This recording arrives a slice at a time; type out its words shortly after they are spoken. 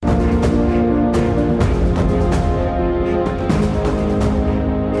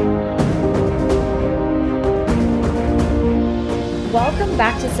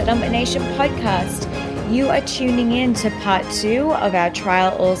Thumper Nation podcast. You are tuning in to part 2 of our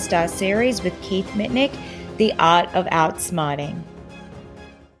Trial All-Star series with Keith Mitnick, The Art of Outsmarting.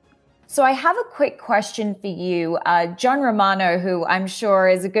 So I have a quick question for you. John Romano, who I'm sure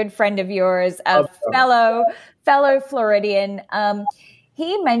is a good friend of yours, a fellow Floridian,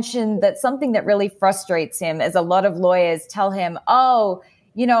 he mentioned that something that really frustrates him is a lot of lawyers tell him,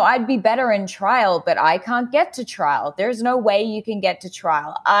 I'd be better in trial, but I can't get to trial. There's no way you can get to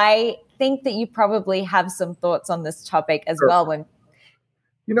trial. I think that you probably have some thoughts on this topic as well.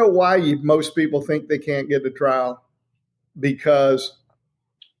 You know why most people think they can't get to trial? Because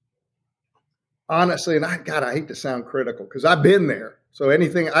honestly, and I hate to sound critical because I've been there. So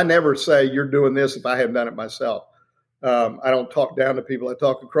I never say you're doing this if I haven't done it myself. I don't talk down to people. I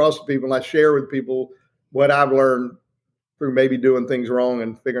talk across to people and I share with people what I've learned through maybe doing things wrong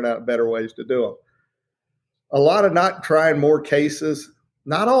and figuring out better ways to do them. A lot of not trying more cases,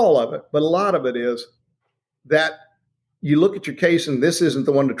 not all of it, but a lot of it is that you look at your case and this isn't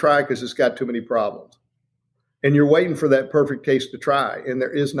the one to try because it's got too many problems. And you're waiting for that perfect case to try. And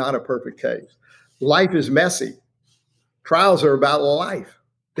there is not a perfect case. Life is messy. Trials are about life.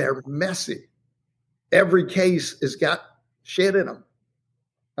 They're messy. Every case has got shit in them.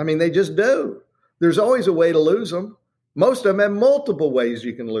 I mean, they just do. There's always a way to lose them. Most of them have multiple ways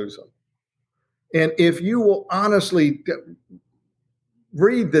you can lose them. And if you will honestly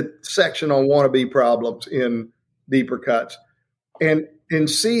read the section on wannabe problems in Deeper Cuts and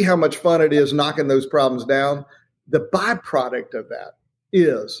see how much fun it is knocking those problems down, the byproduct of that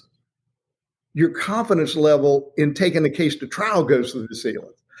is your confidence level in taking the case to trial goes to the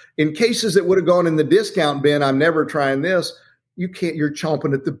ceiling. In cases that would have gone in the discount bin, I'm never trying this, you're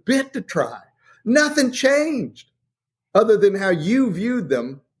chomping at the bit to try. Nothing changed other than how you viewed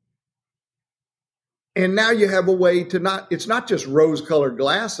them. And now you have a way to it's not just rose-colored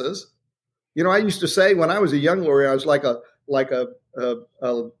glasses. You know, I used to say when I was a young lawyer, I was like a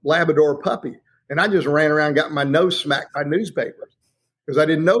Labrador puppy. And I just ran around, got my nose smacked by newspapers because I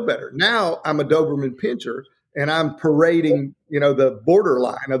didn't know better. Now I'm a Doberman pincher and I'm parading, the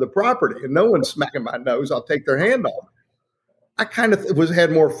borderline of the property and no one's smacking my nose. I'll take their hand off. I kind of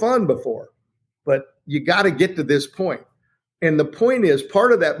had more fun before, but you got to get to this point. And the point is,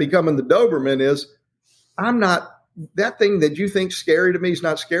 part of that becoming the Doberman is that thing that you think scary to me is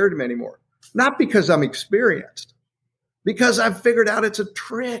not scary to me anymore. Not because I'm experienced, because I've figured out it's a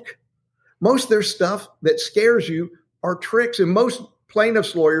trick. Most of their stuff that scares you are tricks. And most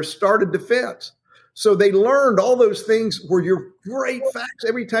plaintiffs' lawyers started defense. So they learned all those things were your great facts.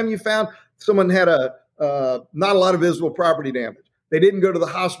 Every time you found someone had not a lot of visible property damage, they didn't go to the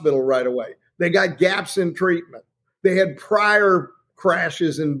hospital right away. They got gaps in treatment. They had prior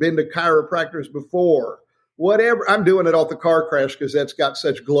crashes and been to chiropractors before. Whatever. I'm doing it off the car crash because that's got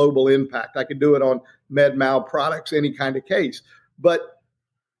such global impact. I could do it on med mal products, any kind of case. But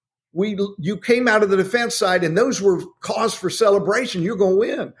you came out of the defense side and those were cause for celebration. You're going to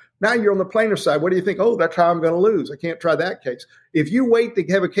win. Now you're on the plaintiff side. What do you think? Oh, that's how I'm going to lose. I can't try that case. If you wait to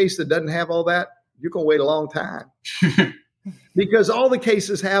have a case that doesn't have all that, you're going to wait a long time because all the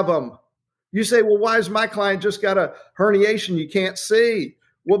cases have them. You say, well, why has my client just got a herniation you can't see?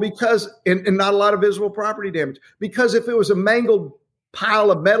 Well, because, and not a lot of visible property damage, because if it was a mangled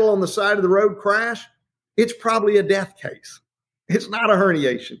pile of metal on the side of the road crash, it's probably a death case. It's not a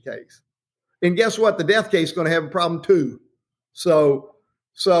herniation case. And guess what? The death case is going to have a problem too. So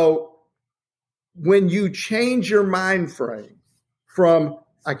when you change your mind frame from,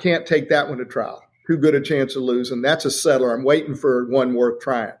 I can't take that one to trial, too good a chance of losing, that's a settler. I'm waiting for one worth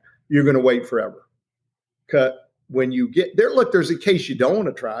trying. You're going to wait forever. Cut. When you get there, look, there's a case you don't want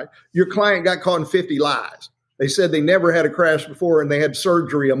to try. Your client got caught in 50 lies. They said they never had a crash before and they had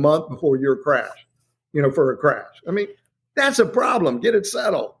surgery a month before your crash, for a crash. I mean, that's a problem. Get it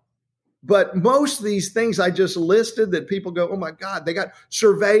settled. But most of these things I just listed that people go, oh my God, they got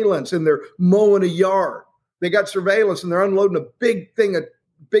surveillance and they're mowing a yard. They got surveillance and they're unloading a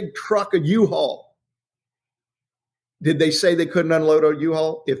big truck, a U-Haul. Did they say they couldn't unload a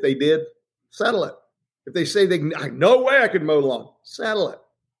U-Haul? If they did, settle it. If they say no way I could mow lawn, settle it.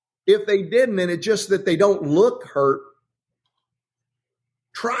 If they didn't, and it's just that they don't look hurt,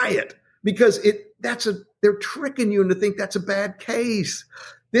 try it because they're tricking you into think that's a bad case.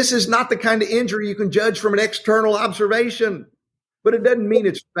 This is not the kind of injury you can judge from an external observation, but it doesn't mean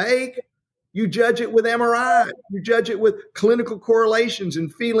it's fake. You judge it with MRI. You judge it with clinical correlations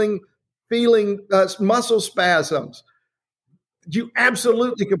and feeling muscle spasms. You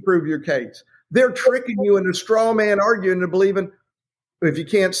absolutely can prove your case. They're tricking you into straw man arguing and believing if you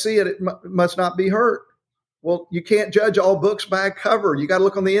can't see it, it must not be hurt. Well, you can't judge all books by a cover. You got to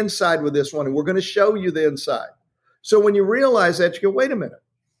look on the inside with this one, and we're going to show you the inside. So when you realize that, you go, wait a minute.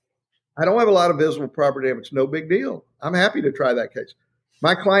 I don't have a lot of visible property damage. No big deal. I'm happy to try that case.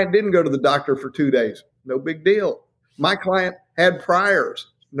 My client didn't go to the doctor for 2 days. No big deal. My client had priors.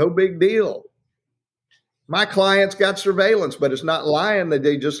 No big deal. My clients got surveillance, but it's not lying that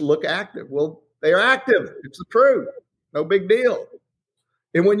they just look active. Well, they are active. It's the truth. No big deal.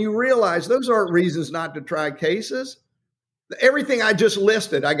 And when you realize those aren't reasons not to try cases, everything I just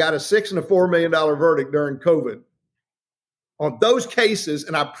listed, I got a $6 and a $4 million verdict during COVID on those cases.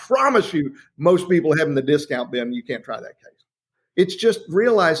 And I promise you, most people have in the discount bin, you can't try that case. It's just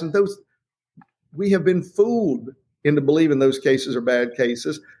realizing we have been fooled into believing those cases are bad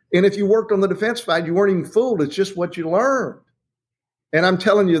cases. And if you worked on the defense side, you weren't even fooled. It's just what you learned. And I'm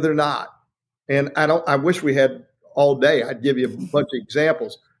telling you, they're not. And I wish we had all day. I'd give you a bunch of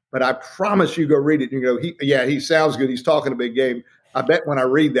examples, but I promise you go read it. And you go, he sounds good. He's talking a big game. I bet when I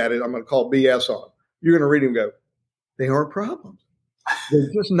read that, I'm going to call BS on him. You're going to read him and go, they aren't problems. They're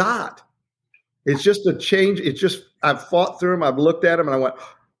just not. It's just a change. It's just, I've fought through them. I've looked at them and I went,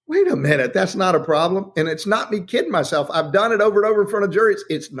 wait a minute, that's not a problem. And it's not me kidding myself. I've done it over and over in front of juries.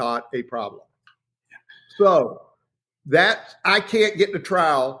 It's not a problem. So that I can't get to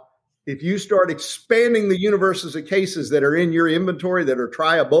trial. If you start expanding the universes of cases that are in your inventory that are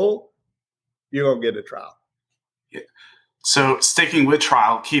triable, you're going to get a trial. Yeah. So sticking with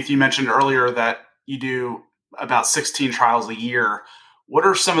trial, Keith, you mentioned earlier that you do about 16 trials a year. What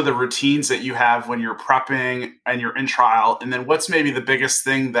are some of the routines that you have when you're prepping and you're in trial? And then what's maybe the biggest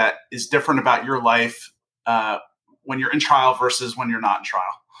thing that is different about your life when you're in trial versus when you're not in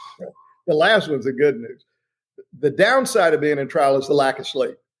trial? The last one's the good news. The downside of being in trial is the lack of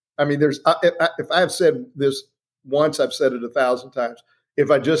sleep. I mean, if I've said this once, I've said it 1,000 times. If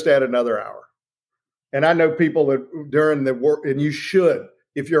I just add another hour, and I know people that during the work, and you should,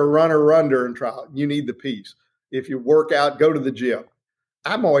 if you're a runner, run during trial. You need the peace. If you work out, go to the gym.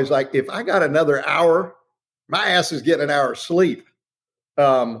 I'm always like, if I got another hour, my ass is getting an hour of sleep.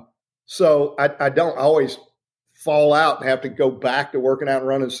 So I don't always fall out and have to go back to working out and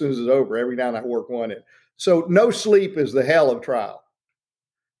running as soon as it's over. Every night I work one in. So no sleep is the hell of trial.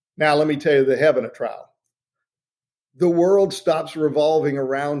 Now, let me tell you the heaven of trial. The world stops revolving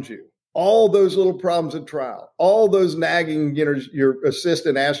around you. All those little problems at trial, all those nagging, your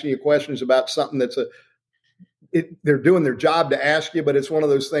assistant asking you questions about something they're doing their job to ask you, but it's one of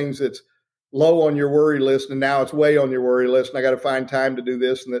those things that's low on your worry list, and now it's way on your worry list, and I got to find time to do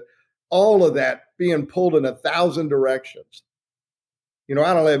this and that. All of that being pulled in 1,000 directions. I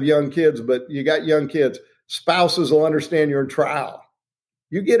don't have young kids, but you got young kids. Spouses will understand you're in trial.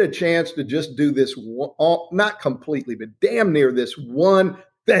 You get a chance to just do this, not completely, but damn near this one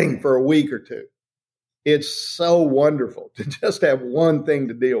thing for a week or two. It's so wonderful to just have one thing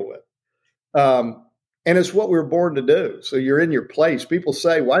to deal with. And it's what we were born to do. So you're in your place. People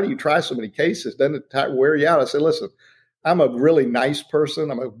say, why do you try so many cases? Doesn't it wear you out? I say, listen, I'm a really nice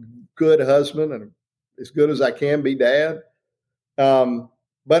person. I'm a good husband and as good as I can be dad.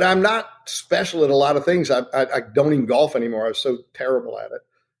 But I'm not special at a lot of things. I don't even golf anymore. I was so terrible at it.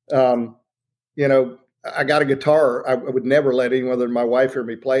 I got a guitar. I would never let anyone other than my wife hear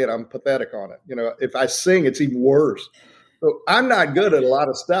me play it. I'm pathetic on it. If I sing, it's even worse. So I'm not good at a lot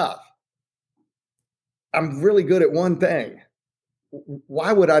of stuff. I'm really good at one thing.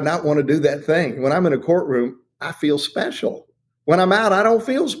 Why would I not want to do that thing? When I'm in a courtroom, I feel special. When I'm out, I don't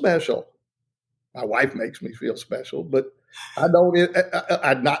feel special. My wife makes me feel special, but I don't.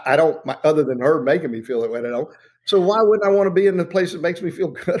 I don't. Other than her making me feel that way, I don't. So why wouldn't I want to be in a place that makes me feel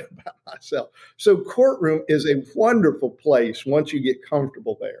good about myself? So courtroom is a wonderful place once you get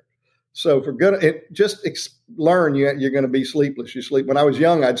comfortable there. So if we're gonna learn, you're going to be sleepless. You sleep. When I was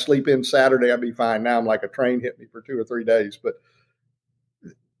young, I'd sleep in Saturday. I'd be fine. Now I'm like a train hit me for 2 or 3 days. But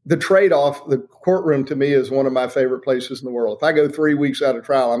the trade-off, the courtroom to me is one of my favorite places in the world. If I go 3 weeks out of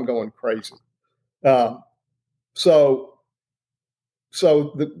trial, I'm going crazy. Go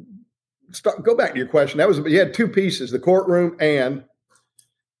back to your question. You had 2 pieces: the courtroom and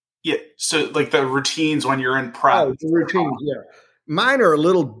So like the routines when you're in prep. Oh, the routines, yeah. Mine are a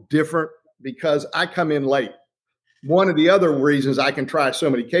little different because I come in late. One of the other reasons I can try so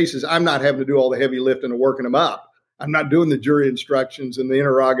many cases, I'm not having to do all the heavy lifting and working them up. I'm not doing the jury instructions and the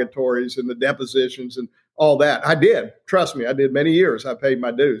interrogatories and the depositions and all that. I did. Trust me, I did many years. I paid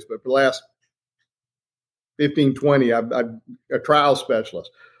my dues. But for the last 15, 20, I'm a trial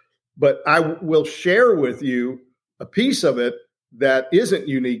specialist. But I will share with you a piece of it that isn't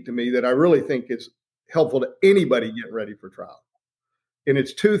unique to me that I really think is helpful to anybody getting ready for trial. And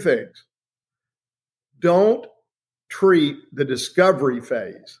it's 2 things. don't treat the discovery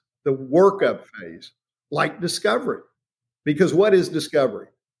phase, the workup phase, like discovery. Because what is discovery?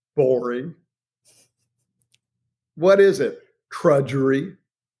 Boring. What is it? Drudgery.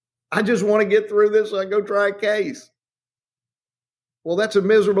 I just want to get through this so I go try a case. Well, that's a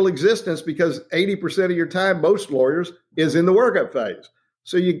miserable existence because 80% of your time, most lawyers, is in the workup phase.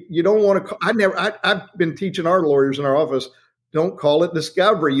 So you don't want to, I've been teaching our lawyers in our office, don't call it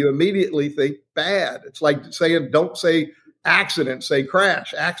discovery. You immediately think bad. It's like saying, don't say accident, say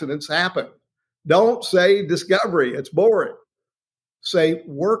crash. Accidents happen. Don't say discovery. It's boring. Say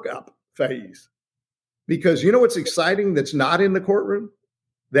workup phase. Because you know what's exciting that's not in the courtroom?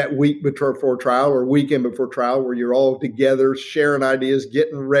 That week before trial or weekend before trial where you're all together, sharing ideas,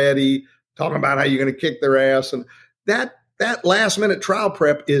 getting ready, talking about how you're going to kick their ass. And that last minute trial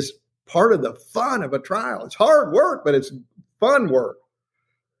prep is part of the fun of a trial. It's hard work, but it's fun work.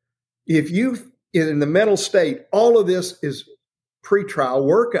 If you, in the mental state, all of this is pre-trial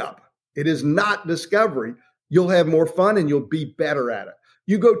workup. It is not discovery. You'll have more fun and you'll be better at it.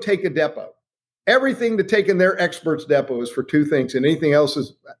 You go take a depo. Everything to take in their expert's depo is for two things, and anything else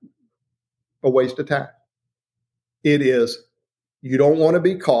is a waste of time. It is, you don't want to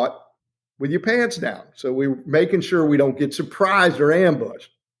be caught with your pants down. So we're making sure we don't get surprised or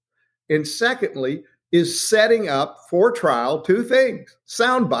ambushed. And secondly, is setting up for trial two things: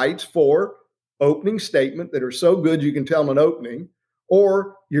 sound bites for opening statement that are so good you can tell an opening,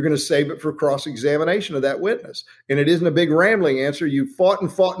 or you're going to save it for cross-examination of that witness. And it isn't a big rambling answer. You fought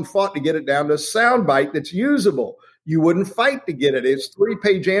and fought and fought to get it down to a sound bite that's usable. You wouldn't fight to get it. It's a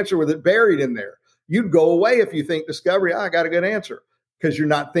 3-page answer with it buried in there. You'd go away if you think discovery, I got a good answer, because you're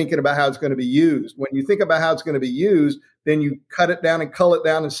not thinking about how it's going to be used. When you think about how it's going to be used, then you cut it down and cull it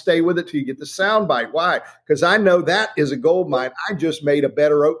down and stay with it till you get the sound bite. Why? Because I know that is a gold mine. I just made a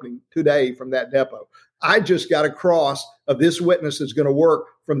better opening today from that depo. I just got a cross of this witness that's going to work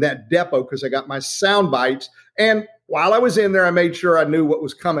from that depo because I got my sound bites. And while I was in there, I made sure I knew what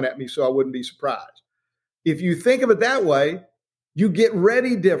was coming at me so I wouldn't be surprised. If you think of it that way, you get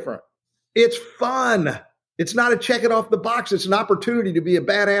ready different. It's fun. It's not a check it off the box. It's an opportunity to be a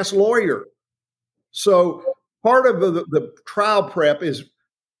badass lawyer. So part of the trial prep is,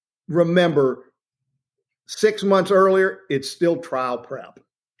 remember, 6 months earlier, it's still trial prep.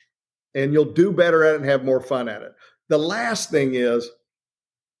 And you'll do better at it and have more fun at it. The last thing is,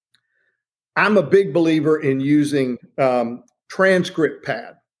 I'm a big believer in using transcript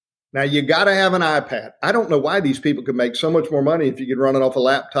pad. Now, you got to have an iPad. I don't know why these people could make so much more money if you could run it off a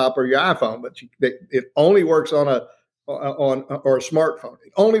laptop or your iPhone, but it only works on a smartphone.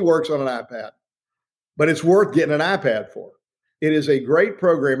 It only works on an iPad, but it's worth getting an iPad for. It is a great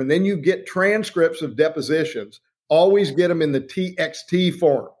program. And then you get transcripts of depositions. Always get them in the TXT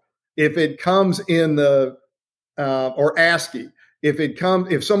form. If it comes in the or ASCII,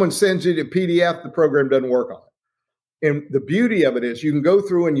 if someone sends you a PDF, the program doesn't work on it. And the beauty of it is you can go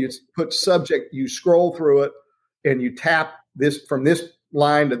through and you put subject, you scroll through it and you tap this from this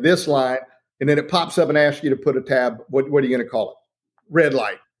line to this line, and then it pops up and asks you to put a tab. What are you going to call it? Red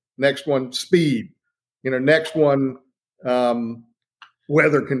light. Next one, speed. Next one,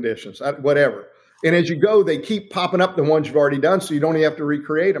 weather conditions, whatever. And as you go, they keep popping up the ones you've already done, so you don't even have to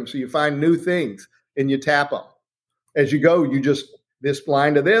recreate them. So you find new things and you tap them. As you go, you just this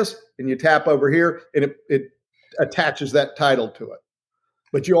line to this, and you tap over here, and it attaches that title to it.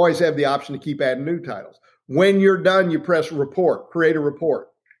 But you always have the option to keep adding new titles. When you're done, you press report, create a report.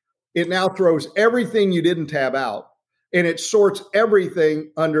 It now throws everything you didn't tab out, and it sorts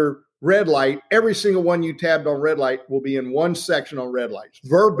everything under red light. Every single one you tabbed on red light will be in one section on red lights,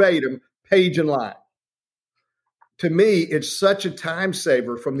 verbatim, page and line. To me, it's such a time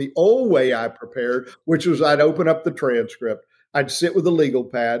saver from the old way I prepared, which was I'd open up the transcript. I'd sit with the legal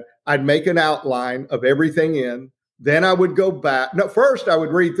pad. I'd make an outline of everything in. Then I would go back. No, first I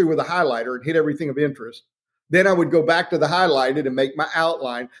would read through with a highlighter and hit everything of interest. Then I would go back to the highlighted and make my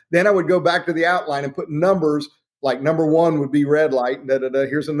outline. Then I would go back to the outline and put numbers, like number 1 would be red light.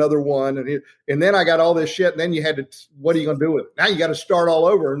 Here's another one. And then I got all this shit. And then you had to, what are you going to do with it? Now you got to start all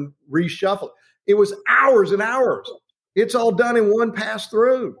over and reshuffle it. It was hours and hours. It's all done in one pass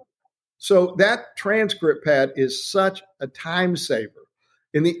through. So that transcript pad is such a time saver.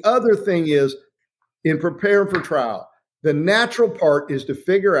 And the other thing is, in preparing for trial, the natural part is to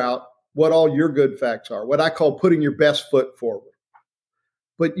figure out what all your good facts are, what I call putting your best foot forward.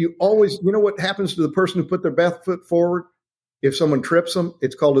 But you always, what happens to the person who put their best foot forward? If someone trips them,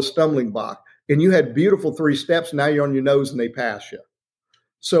 it's called a stumbling block. And you had beautiful 3 steps. Now you're on your nose and they pass you.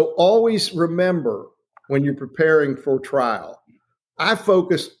 So always remember when you're preparing for trial, I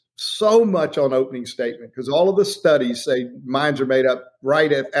focus so much on opening statement because all of the studies say minds are made up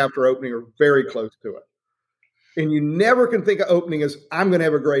right after opening or very close to it. And you never can think of opening as, I'm going to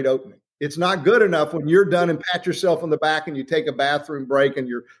have a great opening. It's not good enough when you're done and pat yourself on the back and you take a bathroom break and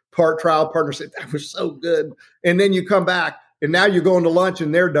your trial partner said, that was so good. And then you come back and now you're going to lunch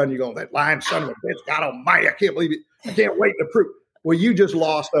and they're done. You're going, that lying son of a bitch, God almighty, I can't believe it. I can't wait to prove. Well, you just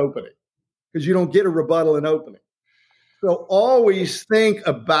lost opening because you don't get a rebuttal in opening. So always think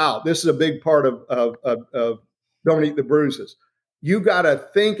about, this is a big part of Don't Eat the Bruises. You got to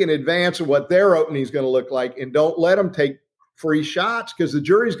think in advance of what their opening is going to look like and don't let them take free shots because the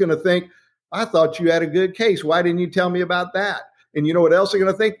jury's going to think, I thought you had a good case. Why didn't you tell me about that? And you know what else they're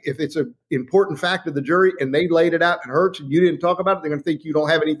going to think? If it's an important fact to the jury and they laid it out and hurts and you didn't talk about it, they're going to think you don't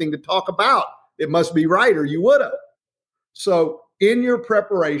have anything to talk about. It must be right or you would have. So in your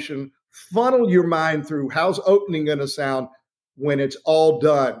preparation, funnel your mind through how's opening going to sound when it's all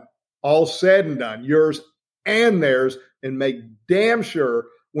done, all said and done, yours and theirs, and make damn sure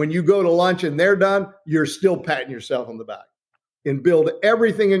when you go to lunch and they're done, you're still patting yourself on the back. And build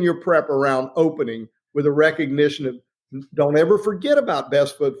everything in your prep around opening with a recognition of don't ever forget about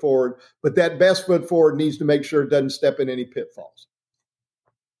best foot forward, but that best foot forward needs to make sure it doesn't step in any pitfalls.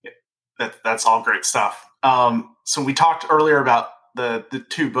 Yeah, that's all great stuff. So we talked earlier about the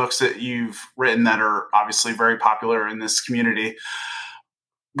two books that you've written that are obviously very popular in this community.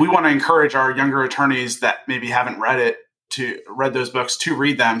 We want to encourage our younger attorneys that maybe haven't read those books to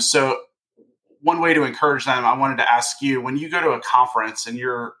read them. So one way to encourage them, I wanted to ask you, when you go to a conference and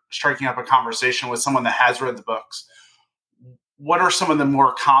you're striking up a conversation with someone that has read the books, what are some of the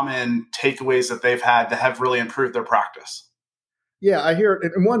more common takeaways that they've had that have really improved their practice? Yeah, I hear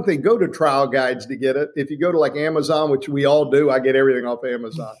it. And one thing, go to trial guides to get it. If you go to like Amazon, which we all do, I get everything off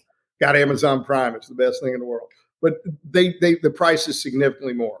Amazon. Got Amazon Prime. It's the best thing in the world. But the price is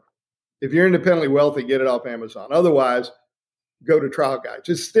significantly more. If you're independently wealthy, get it off Amazon. Otherwise, go to trial guides.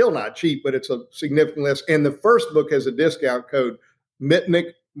 It's still not cheap, but it's a significant less. And the first book has a discount code,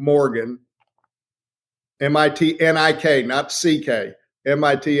 Mitnick Morgan, MITNIK, not CK,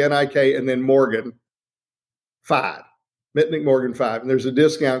 MITNIK, and then Morgan 5. Mitnick Morgan 5. And there's a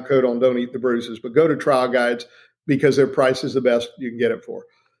discount code on Don't Eat the Bruises. But go to trial guides because their price is the best you can get it for.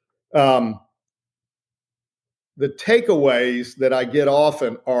 The takeaways that I get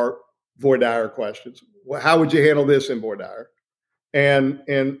often are voir dire questions. Well, how would you handle this in voir dire?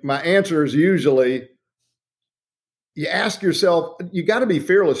 And my answer is usually, you ask yourself, you got to be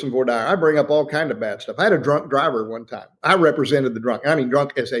fearless in voir dire. I bring up all kinds of bad stuff. I had a drunk driver one time. I represented the drunk. I mean,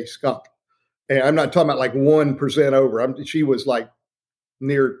 drunk as a skunk. And I'm not talking about like 1% over. She was like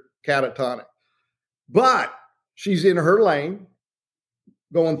near catatonic. But she's in her lane,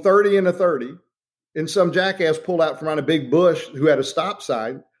 going 30 into 30. And some jackass pulled out from on a big bush who had a stop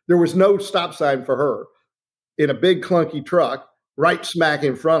sign. There was no stop sign for her in a big clunky truck right smack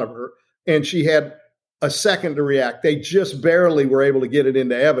in front of her. And she had a second to react. They just barely were able to get it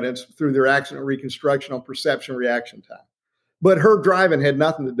into evidence through their accident reconstruction on perception reaction time. But her driving had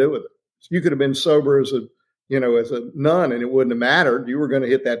nothing to do with it. You could have been sober as a nun and it wouldn't have mattered. You were going to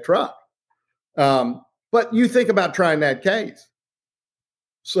hit that truck. But you think about trying that case.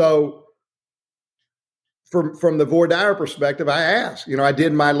 So from the voir dire perspective, I asked, I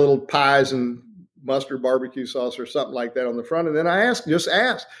did my little pies and mustard barbecue sauce or something like that on the front. And then I just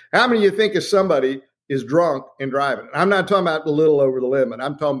asked, how many of you think if somebody is drunk and driving? I'm not talking about a little over the limit.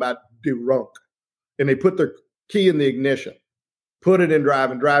 I'm talking about drunk. And they put their key in the ignition, put it in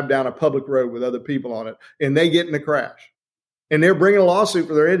drive and drive down a public road with other people on it. And they get in a crash. And they're bringing a lawsuit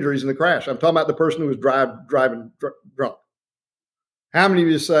for their injuries in the crash. I'm talking about the person who was driving drunk. How many of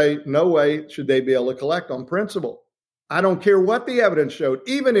you say, no way should they be able to collect on principle? I don't care what the evidence showed.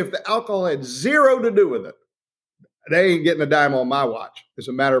 Even if the alcohol had zero to do with it, they ain't getting a dime on my watch. It's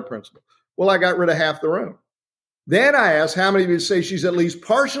a matter of principle. Well, I got rid of half the room. Then I asked, how many of you say she's at least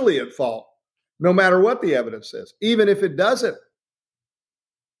partially at fault, no matter what the evidence says, even if it doesn't,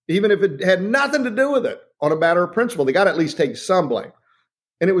 even if it had nothing to do with it on a matter of principle, they got to at least take some blame.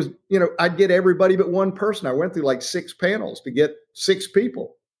 And it was, I'd get everybody but one person. I went through like 6 panels to get 6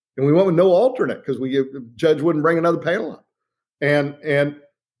 people. And we went with no alternate because the judge wouldn't bring another panel up. And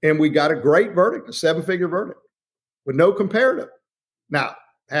we got a great verdict, a 7-figure verdict with no comparative. Now,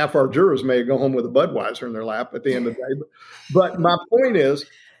 half our jurors may go home with a Budweiser in their lap at the end of the day. But my point is,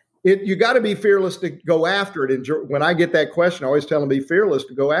 you got to be fearless to go after it. And when I get that question, I always tell them, be fearless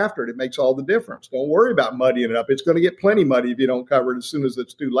to go after it. It makes all the difference. Don't worry about muddying it up. It's going to get plenty muddy if you don't cover it as soon as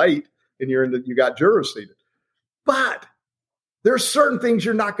it's too late and you got jurors seated. But there's certain things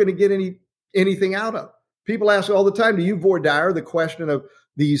you're not going to get anything out of. People ask all the time, do you voir dire the question of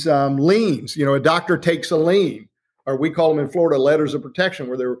liens. A doctor takes a lien, or we call them in Florida letters of protection,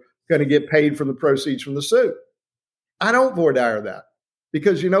 where they're going to get paid from the proceeds from the suit. I don't voir dire that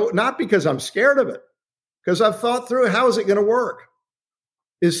because, not because I'm scared of it, because I've thought through how is it going to work.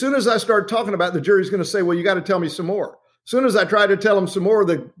 As soon as I start talking about it, the jury's going to say, well, you got to tell me some more. As soon as I try to tell them some more,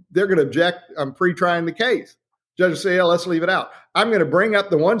 they're going to object. I'm pre-trying the case. Judge will say, yeah, let's leave it out. I'm going to bring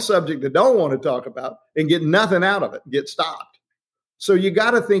up the one subject they don't want to talk about and get nothing out of it, get stopped. So you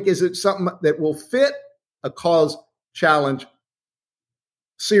got to think, is it something that will fit a cause challenge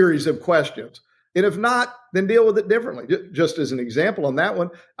series of questions? And if not, then deal with it differently. Just as an example on that one,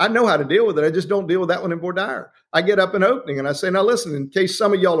 I know how to deal with it. I just don't deal with that one in voir dire. I get up in opening and I say, now listen, in case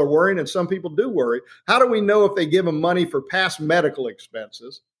some of y'all are worrying, and some people do worry, how do we know if they give them money for past medical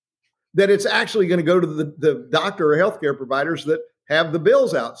expenses that it's actually going to go to the doctor or healthcare providers that have the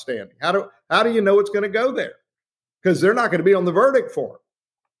bills outstanding? How do you know it's going to go there? Because they're not going to be on the verdict form.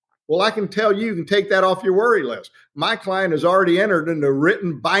 Well, I can tell you can take that off your worry list. My client has already entered into a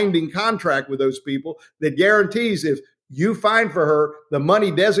written binding contract with those people that guarantees if you find for her, the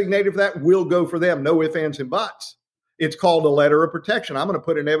money designated for that will go for them. No ifs, ands, and buts. It's called a letter of protection. I'm going to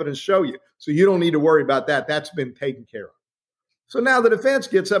put in evidence, show you. So you don't need to worry about that. That's been taken care of. So now the defense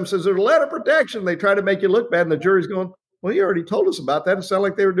gets up and says, there's a letter of protection. They try to make you look bad. And the jury's going, well, you already told us about that. It sounded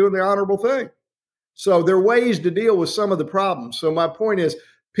like they were doing the honorable thing. So there are ways to deal with some of the problems. So my point is,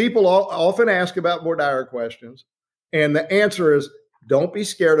 people often ask about voir dire questions, and the answer is don't be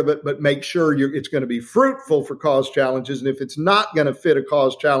scared of it, but make sure it's going to be fruitful for cause challenges. And if it's not going to fit a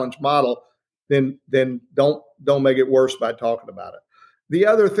cause challenge model, then don't make it worse by talking about it. The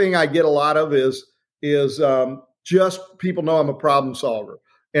other thing I get a lot of is just people know I'm a problem solver,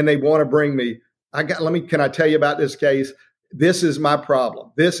 and they want to bring me. Can I tell you about this case? This is my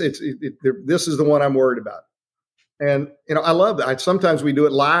problem. This is the one I'm worried about. And, I love that. Sometimes we do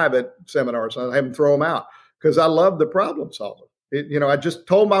it live at seminars. I have them throw them out because I love the problem solver. I just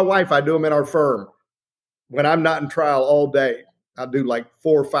told my wife I do them in our firm. When I'm not in trial all day, I do like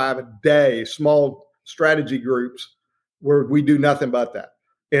 4 or 5 a day, small strategy groups where we do nothing but that.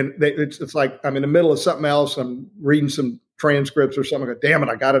 And it's like I'm in the middle of something else. I'm reading some transcripts or something. I go, damn it,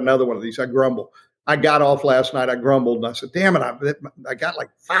 I got another one of these. I grumble. I got off last night. I grumbled. And I said, damn it, I got like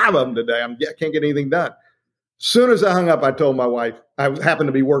 5 of them today. I can't get anything done. Soon as I hung up, I told my wife, I happened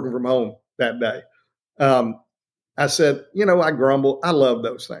to be working from home that day. I said, I grumble. I love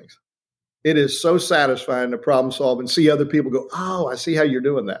those things. It is so satisfying to problem solve and see other people go, oh, I see how you're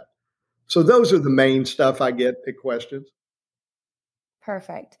doing that. So those are the main stuff I get at questions.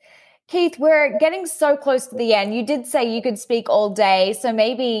 Perfect. Keith, we're getting so close to the end. You did say you could speak all day. So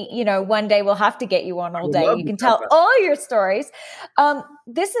maybe, one day we'll have to get you on all day. You can tell all your stories.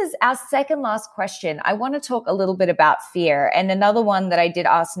 This is our second last question. I want to talk a little bit about fear, and another one that I did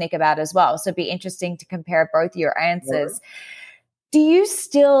ask Nick about as well. So it'd be interesting to compare both your answers. Sure. Do you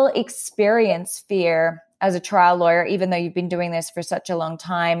still experience fear as a trial lawyer, even though you've been doing this for such a long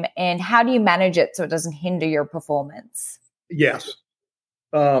time? And how do you manage it so it doesn't hinder your performance? Yes.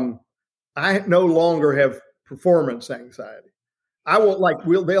 I no longer have performance anxiety. I won't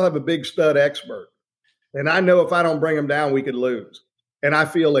they'll have a big stud expert. And I know if I don't bring them down, we could lose. And I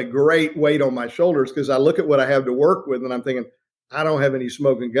feel a great weight on my shoulders because I look at what I have to work with and I'm thinking, I don't have any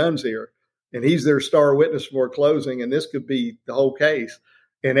smoking guns here. And he's their star witness for closing. And this could be the whole case.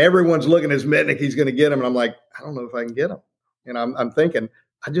 And everyone's looking at Mitnick, he's going to get him. And I'm like, I don't know if I can get him. And I'm thinking,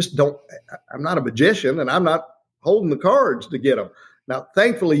 I'm not a magician and I'm not holding the cards to get him. Now,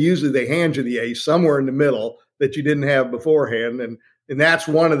 thankfully, usually they hand you the ace somewhere in the middle that you didn't have beforehand. And that's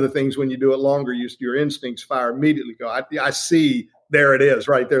one of the things when you do it longer, your instincts fire immediately. Go, I see, there it is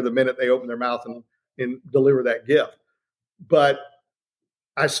right there the minute they open their mouth and deliver that gift. But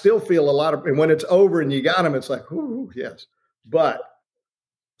I still feel and when it's over and you got them, it's like, ooh, yes. But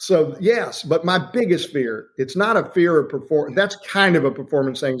my biggest fear, it's not a fear of performance. That's kind of a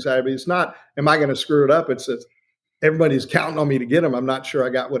performance anxiety. It's not, am I going to screw it up? It's everybody's counting on me to get them. I'm not sure I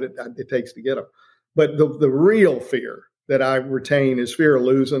got what it takes to get them. But the real fear that I retain is fear of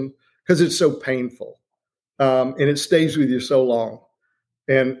losing because it's so painful. And it stays with you so long.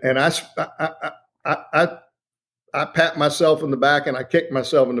 And I pat myself in the back and I kick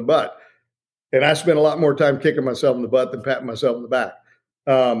myself in the butt. And I spend a lot more time kicking myself in the butt than patting myself in the back.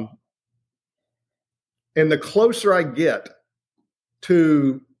 And the closer I get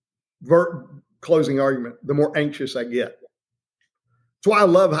to closing argument, the more anxious I get. That's why I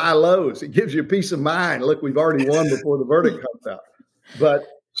love high lows. It gives you peace of mind. Look, we've already won before the verdict comes out.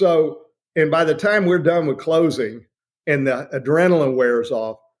 And by the time we're done with closing and the adrenaline wears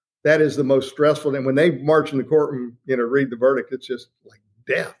off, that is the most stressful. And when they march in the courtroom, read the verdict, it's just like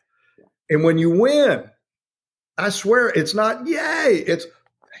death. And when you win, I swear it's not yay. It's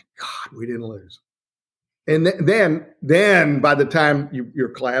thank God we didn't lose. And then by the time you're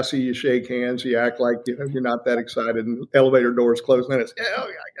classy, you shake hands, you act like you're not that excited, and elevator doors close, and then it's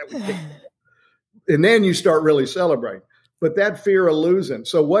and then you start really celebrating. But that fear of losing.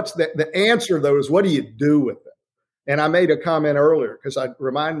 So what's the answer though is what do you do with it? And I made a comment earlier because I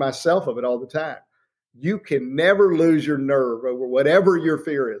remind myself of it all the time. You can never lose your nerve over whatever your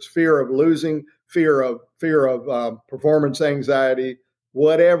fear is: fear of losing, fear of performance anxiety,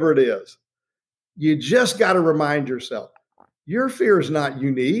 whatever it is. You just got to remind yourself, your fear is not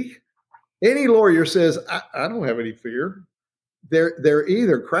unique. Any lawyer says, I don't have any fear. They're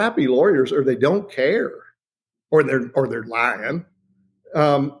either crappy lawyers or they don't care, or they're lying.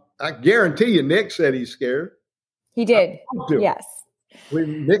 I guarantee you, Nick said he's scared. He did. Yes.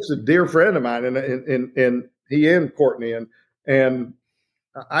 Nick's a dear friend of mine, and he and Courtney, and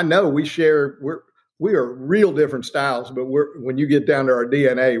I know we are real different styles, but when you get down to our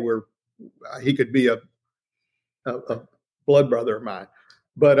DNA, he could be a blood brother of mine,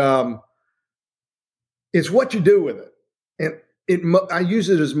 but it's what you do with it. And I use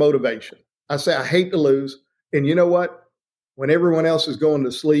it as motivation. I say, I hate to lose. And you know what? When everyone else is going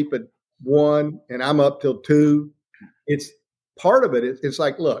to sleep at 1 and I'm up till 2, it's part of it. It's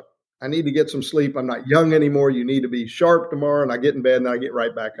like, look, I need to get some sleep. I'm not young anymore. You need to be sharp tomorrow. And I get in bed and I get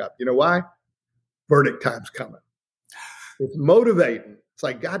right back up. You know why? Verdict time's coming. It's motivating. It's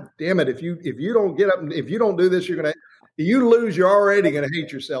like, God damn it. If you don't get up, if you don't do this, you lose, you're already going to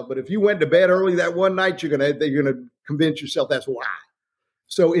hate yourself. But if you went to bed early that one night, you're going to convince yourself that's why.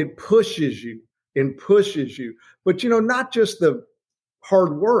 So it pushes you and pushes you. But, not just the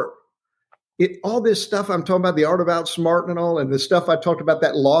hard work. All this stuff I'm talking about, the art of outsmarting and all, and the stuff I talked about,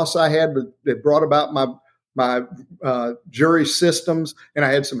 that loss I had that brought about my jury systems. And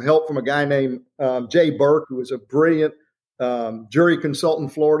I had some help from a guy named Jay Burke, who was a brilliant jury consultant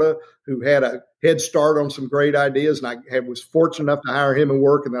in Florida, who had a head start on some great ideas. And I was fortunate enough to hire him and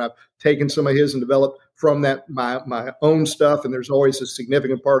work. And then I've taken some of his and developed from that my own stuff. And there's always a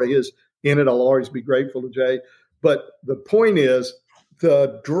significant part of his in it. I'll always be grateful to Jay. But the point is,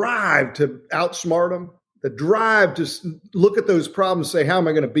 the drive to outsmart them, the drive to look at those problems, say, how am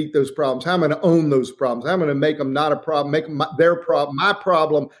I going to beat those problems? How am I going to own those problems? How am I going to make them not a problem, make them their problem? My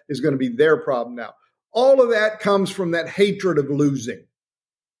problem is going to be their problem now. All of that comes from that hatred of losing.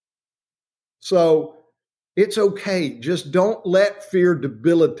 So it's okay. Just don't let fear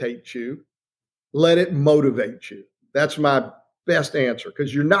debilitate you. Let it motivate you. That's my best answer,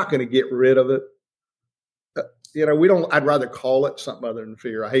 because you're not going to get rid of it. I'd rather call it something other than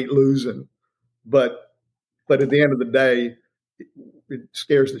fear. I hate losing, but at the end of the day, it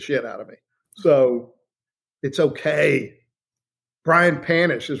scares the shit out of me. So it's okay. Brian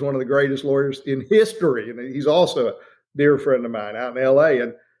Panish is one of the greatest lawyers in history, and he's also a dear friend of mine out in LA.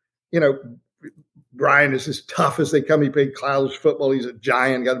 And, Brian is as tough as they come. He played college football. He's a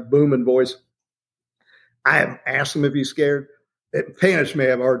giant, got a booming voice. I haven't asked him if he's scared. Panish may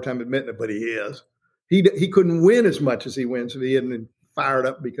have a hard time admitting it, but he is. He couldn't win as much as he wins if he hadn't been fired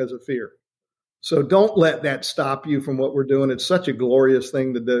up because of fear. So don't let that stop you from what we're doing. It's such a glorious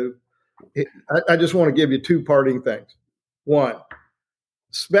thing to do. I just want to give you 2 parting things. One,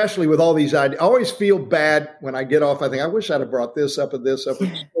 especially with all these ideas, I always feel bad when I get off. I think, I wish I'd have brought this up and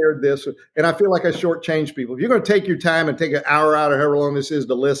shared this. And I feel like I shortchange people. If you're going to take your time and take an hour out or however long this is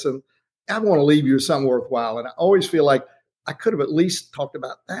to listen, I want to leave you with something worthwhile. And I always feel like I could have at least talked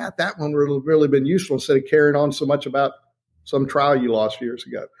about that. That one would have really been useful instead of carrying on so much about some trial you lost years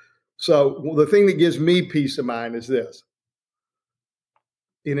ago. So the thing that gives me peace of mind is this.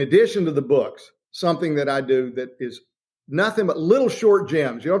 In addition to the books, something that I do that is nothing but little short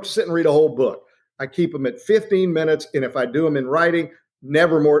gems. You don't have to sit and read a whole book. I keep them at 15 minutes. And if I do them in writing,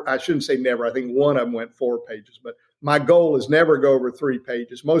 never more. I shouldn't say never. I think one of them went 4 pages. But my goal is never go over 3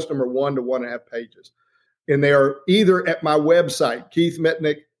 pages. Most of them are 1 to 1.5 pages. And they are either at my website,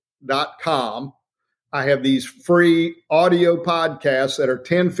 keithmitnick.com. I have these free audio podcasts that are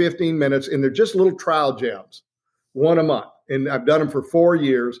 10, 15 minutes, and they're just little trial gems, 1 a month. And I've done them for 4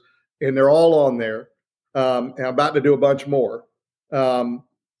 years, and they're all on there. And I'm about to do a bunch more. And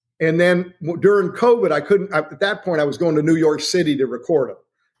then during COVID, at that point, I was going to New York City to record them.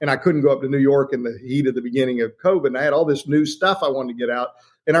 And I couldn't go up to New York in the heat of the beginning of COVID. And I had all this new stuff I wanted to get out.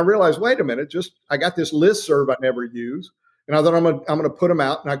 And I realized, wait a minute, I got this listserv I never use. And I thought I'm going to put them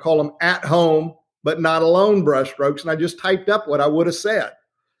out. And I call them At Home, But Not Alone brushstrokes. And I just typed up what I would have said.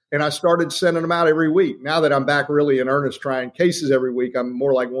 And I started sending them out every week. Now that I'm back really in earnest trying cases every week, I'm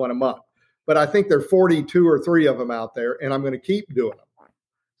more like 1 a month. But I think there are 42 or 3 of them out there. And I'm going to keep doing them.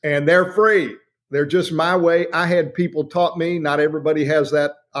 and they're free. They're just my way. I had people taught me. Not everybody has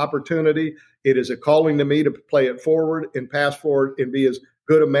that opportunity. It is a calling to me to play it forward and pass forward and be as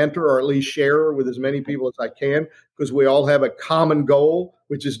good a mentor, or at least sharer with as many people as I can, because we all have a common goal,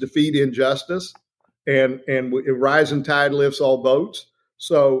 which is defeat injustice, and rising tide lifts all boats.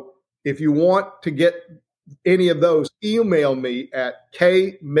 So if you want to get any of those, email me at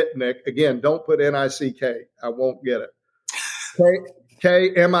kmitnick. Again, don't put N-I-C-K. I won't get it.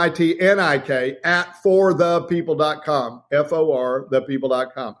 KMITNIK at forthepeople.com, FOR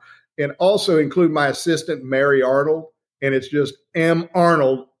thepeople.com. And also include my assistant, Mary Arnold, and it's just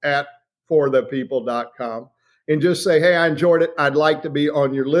marnold at forthepeople.com. And just say, hey, I enjoyed it. I'd like to be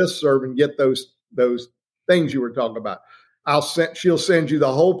on your listserv and get those things you were talking about. She'll send you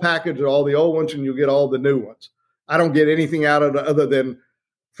the whole package of all the old ones, and you'll get all the new ones. I don't get anything out of it other than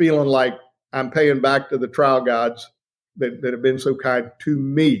feeling like I'm paying back to the trial gods that have been so kind to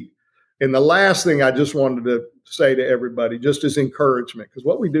me. And the last thing I just wanted to say to everybody, just as encouragement, because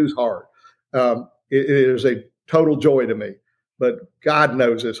what we do is hard. It is a total joy to me, but God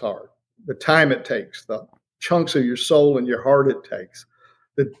knows it's hard. The time it takes, the chunks of your soul and your heart it takes,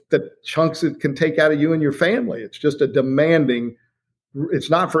 the chunks it can take out of you and your family. It's just a demanding, it's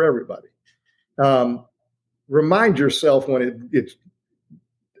not for everybody. Remind yourself when it's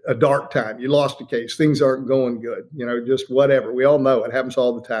a dark time, you lost a case, things aren't going good, just whatever. We all know it happens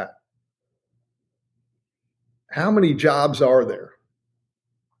all the time. How many jobs are there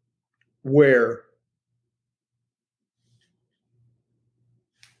where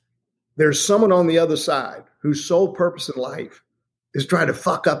there's someone on the other side whose sole purpose in life is trying to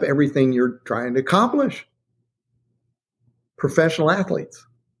fuck up everything you're trying to accomplish? Professional athletes.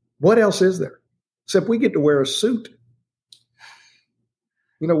 What else is there? Except we get to wear a suit.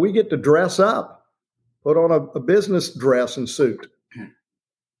 We get to dress up, put on a business dress and suit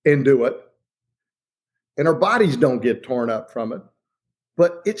and do it. And our bodies don't get torn up from it.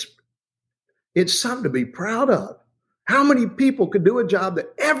 But it's something to be proud of. How many people could do a job that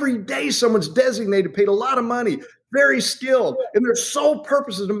every day someone's designated, paid a lot of money, very skilled, and their sole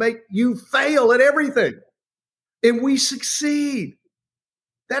purpose is to make you fail at everything. And we succeed.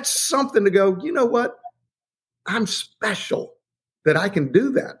 That's something to go, you know what? I'm special that I can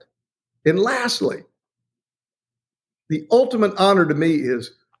do that. And lastly, the ultimate honor to me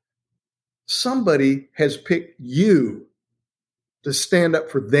is somebody has picked you to stand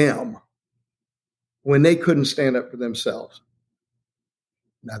up for them when they couldn't stand up for themselves.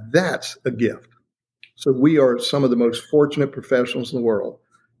 Now that's a gift. So we are some of the most fortunate professionals in the world.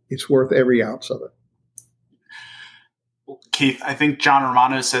 It's worth every ounce of it. Keith, I think John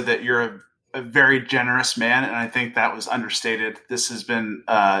Romano said that you're a very generous man, and I think that was understated. This has been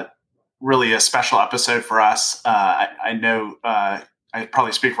really a special episode for us. I know I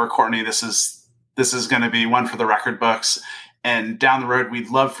probably speak for Courtney. This is going to be one for the record books. And down the road, we'd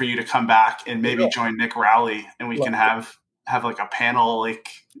love for you to come back and maybe join Nick Rowley, and we can have like a panel, like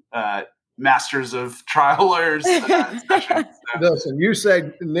Masters of Trial Lawyers session. So. Listen, you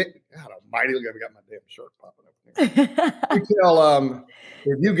say Nick. God almighty, look, I've got my damn shirt popping up. You tell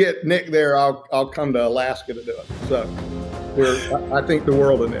if you get Nick there, I'll come to Alaska to do it. So I think the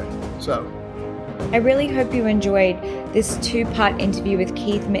world of Nick. So I really hope you enjoyed this 2-part interview with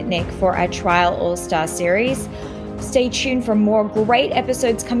Keith Mitnick for our Trial All-Star series. Stay tuned for more great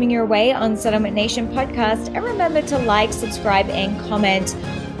episodes coming your way on Settlement Nation podcast. And remember to like, subscribe, and comment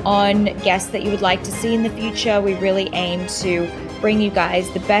on guests that you would like to see in the future. We really aim to bring you guys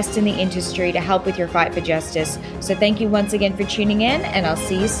the best in the industry to help with your fight for justice. So thank you once again for tuning in, and I'll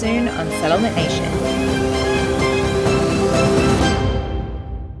see you soon on Settlement Nation.